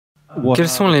Quelles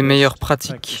sont les meilleures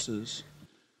pratiques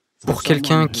pour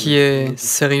quelqu'un qui est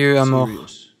sérieux à mort?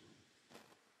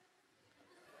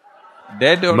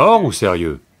 Mort ou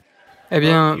sérieux? Eh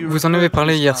bien, vous en avez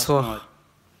parlé hier soir.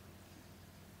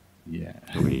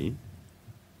 Oui.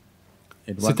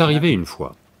 C'est arrivé une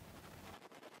fois.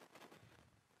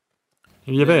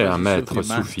 Il y avait un maître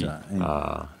soufi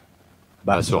à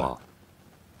Bassora.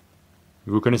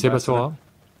 Vous connaissez Bassora?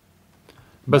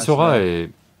 Bassora est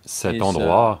cet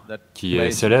endroit qui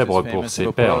est célèbre pour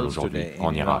ses perles aujourd'hui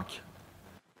en Irak,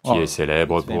 qui est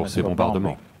célèbre pour ses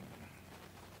bombardements,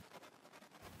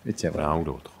 l'un ou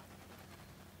l'autre.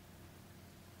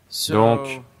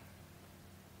 Donc,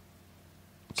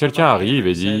 quelqu'un arrive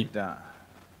et dit,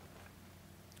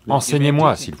 «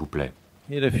 Enseignez-moi, s'il vous plaît. »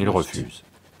 Il refuse.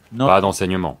 Pas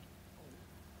d'enseignement.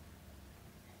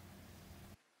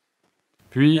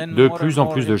 Puis, de plus en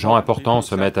plus de gens importants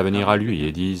se mettent à venir à lui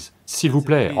et disent, « S'il vous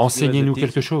plaît, enseignez-nous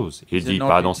quelque chose. » Il dit, «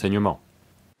 Pas d'enseignement. »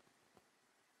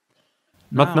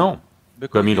 Maintenant,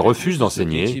 comme il refuse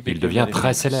d'enseigner, il devient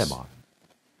très célèbre.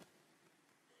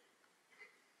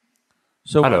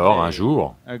 Alors, un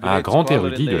jour, un grand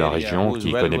érudit de la région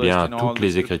qui connaît bien toutes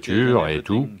les Écritures et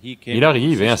tout, il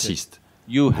arrive et insiste, «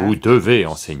 Vous devez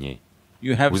enseigner.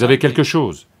 Vous avez quelque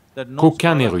chose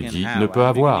qu'aucun érudit ne peut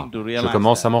avoir. Je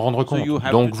commence à m'en rendre compte.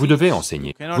 Donc vous devez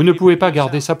enseigner. Vous ne pouvez pas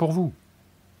garder ça pour vous. »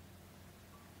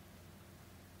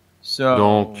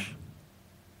 Donc,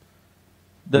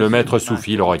 le maître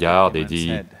soufi le regarde et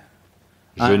dit,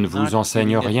 « Je ne vous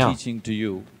enseigne rien,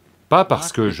 pas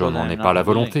parce que je n'en ai pas la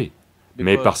volonté,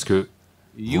 mais parce que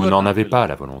vous n'en avez pas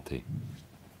la volonté. »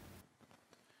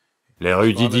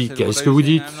 L'érudit dit, « Qu'est-ce que vous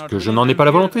dites? Que je n'en ai pas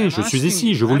la volonté? Je suis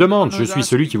ici, je vous le demande, je suis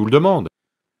celui qui vous le demande.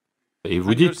 Et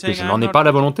vous dites que je n'en ai pas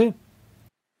la volonté?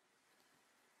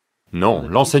 Non,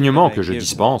 l'enseignement que je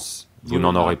dispense, vous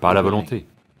n'en aurez pas la volonté. »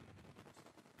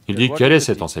 Il dit, « Quel est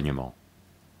cet enseignement?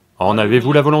 En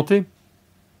avez-vous la volonté?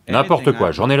 N'importe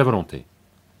quoi, j'en ai la volonté. »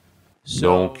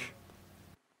 Donc,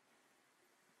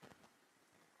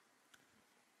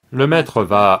 le maître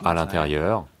va à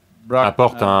l'intérieur,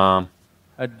 apporte un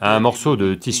morceau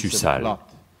de tissu sale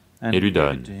et lui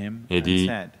donne, et dit,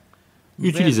 «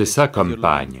 Utilisez ça comme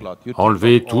pagne,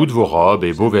 enlevez toutes vos robes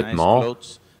et vos vêtements,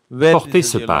 portez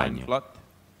ce pagne. »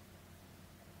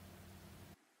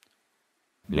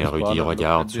 L'érudit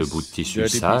regarde ce bout de tissu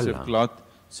sale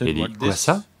et dit, « Quoi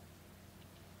ça?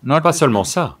 Pas seulement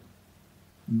ça.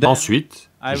 Ensuite,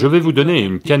 je vais vous donner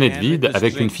une canette vide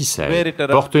avec une ficelle,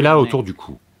 portez-la autour du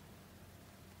cou.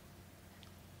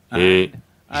 Et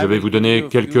je vais vous donner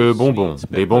quelques bonbons,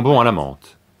 des bonbons à la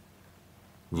menthe.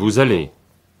 Vous allez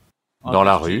dans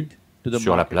la rue,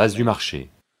 sur la place du marché.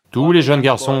 Tous les jeunes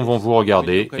garçons vont vous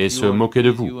regarder et se moquer de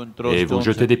vous, et vous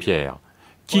jeter des pierres.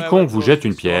 Quiconque vous jette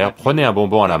une pierre, prenez un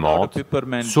bonbon à la menthe,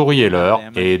 souriez-leur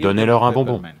et donnez-leur un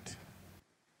bonbon. »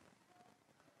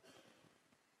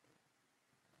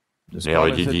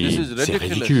 L'érudit dit, « C'est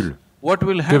ridicule.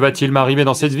 Que va-t-il m'arriver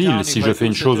dans cette ville si je fais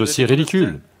une chose aussi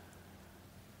ridicule?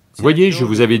 Voyez, je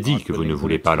vous avais dit que vous ne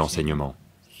voulez pas l'enseignement.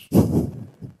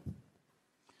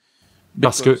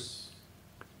 Parce que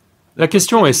la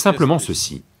question est simplement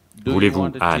ceci,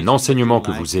 voulez-vous un enseignement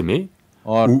que vous aimez,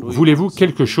 ou voulez-vous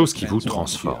quelque chose qui vous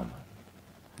transforme?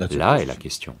 Là est la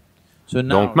question.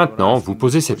 Donc maintenant, vous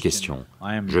posez cette question,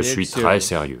 je suis très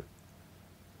sérieux.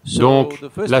 Donc,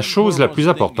 la chose la plus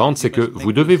importante, c'est que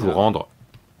vous devez vous rendre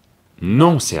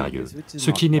non sérieux, ce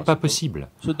qui n'est pas possible.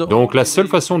 Donc la seule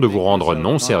façon de vous rendre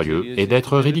non sérieux est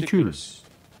d'être ridicule.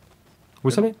 Vous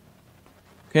savez?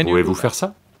 Pouvez-vous faire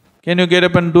ça?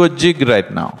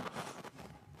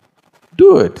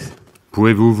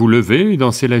 Pouvez-vous vous lever et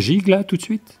danser la gigue là, tout de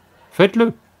suite?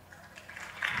 Faites-le.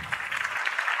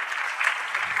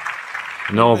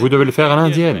 Non, vous devez le faire à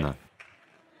l'indienne.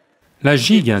 La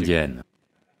gigue indienne.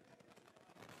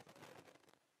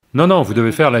 Non, non, vous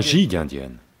devez faire la gigue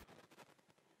indienne.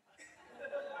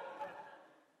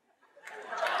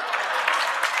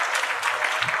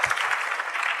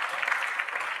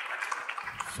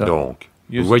 Donc,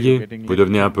 vous voyez, vous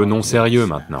devenez un peu non sérieux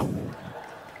maintenant.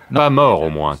 Pas mort au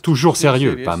moins, toujours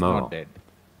sérieux, pas mort.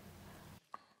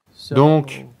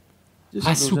 Donc,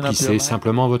 assouplissez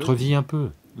simplement votre vie un peu,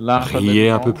 riez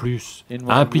un peu plus,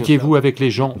 impliquez-vous avec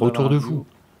les gens autour de vous.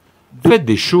 Faites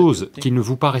des choses qui ne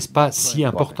vous paraissent pas si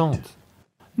importantes.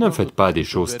 Ne faites pas des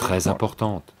choses très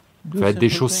importantes, faites des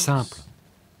choses simples.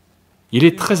 Il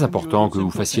est très important que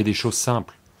vous fassiez des choses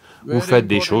simples. Vous faites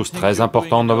des choses très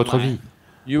importantes dans votre vie.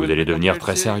 Vous allez devenir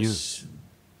très sérieux.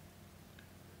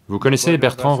 Vous connaissez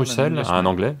Bertrand Russell, un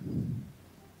Anglais?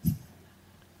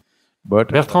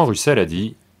 Bertrand Russell a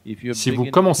dit, « Si vous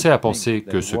commencez à penser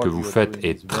que ce que vous faites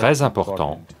est très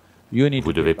important,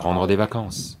 vous devez prendre des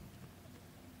vacances.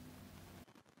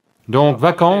 Donc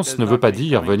vacances ne veut pas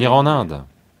dire venir en Inde.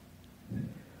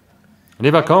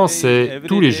 Les vacances, c'est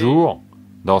tous les jours,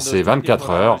 dans ces 24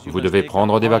 heures, vous devez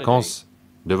prendre des vacances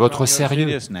de votre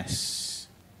sérieux.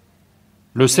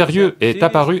 Le sérieux est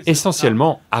apparu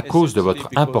essentiellement à cause de votre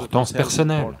importance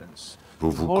personnelle.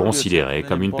 Vous vous considérez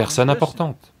comme une personne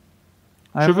importante.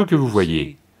 Je veux que vous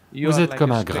voyiez, vous êtes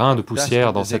comme un grain de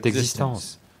poussière dans cette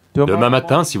existence. Demain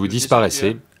matin, si vous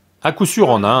disparaissez, à coup sûr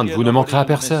en Inde, vous ne manquerez à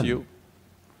personne.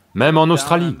 Même en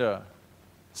Australie,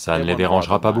 ça ne les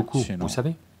dérangera pas beaucoup, vous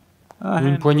savez.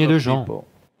 Une poignée de gens.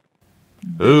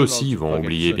 Eux aussi vont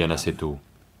oublier bien assez tôt.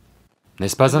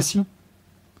 N'est-ce pas ainsi?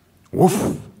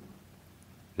 Ouf!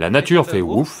 La nature fait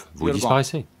ouf, vous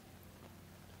disparaissez.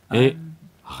 Et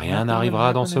rien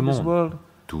n'arrivera dans ce monde.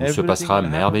 Tout se passera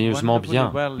merveilleusement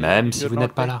bien, même si vous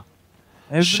n'êtes pas là.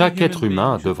 Chaque être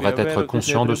humain devrait être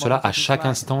conscient de cela à chaque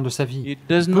instant de sa vie.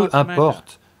 Peu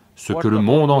importe ce que le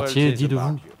monde entier dit de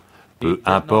vous, peu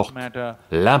importe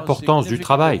l'importance du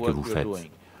travail que vous faites,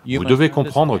 vous devez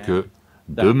comprendre que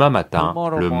demain matin,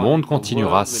 le monde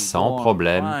continuera sans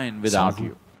problème, sans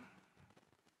vous.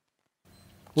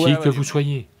 Qui que vous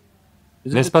soyez,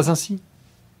 n'est-ce pas ainsi?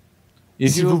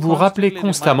 Si vous vous rappelez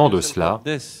constamment de cela,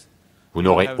 vous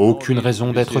n'aurez aucune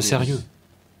raison d'être sérieux.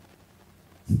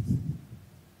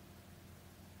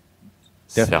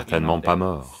 Certainement pas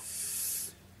mort.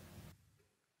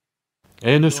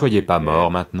 Et ne soyez pas mort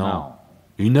maintenant,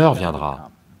 une heure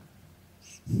viendra.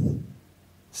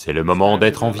 C'est le moment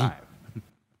d'être en vie.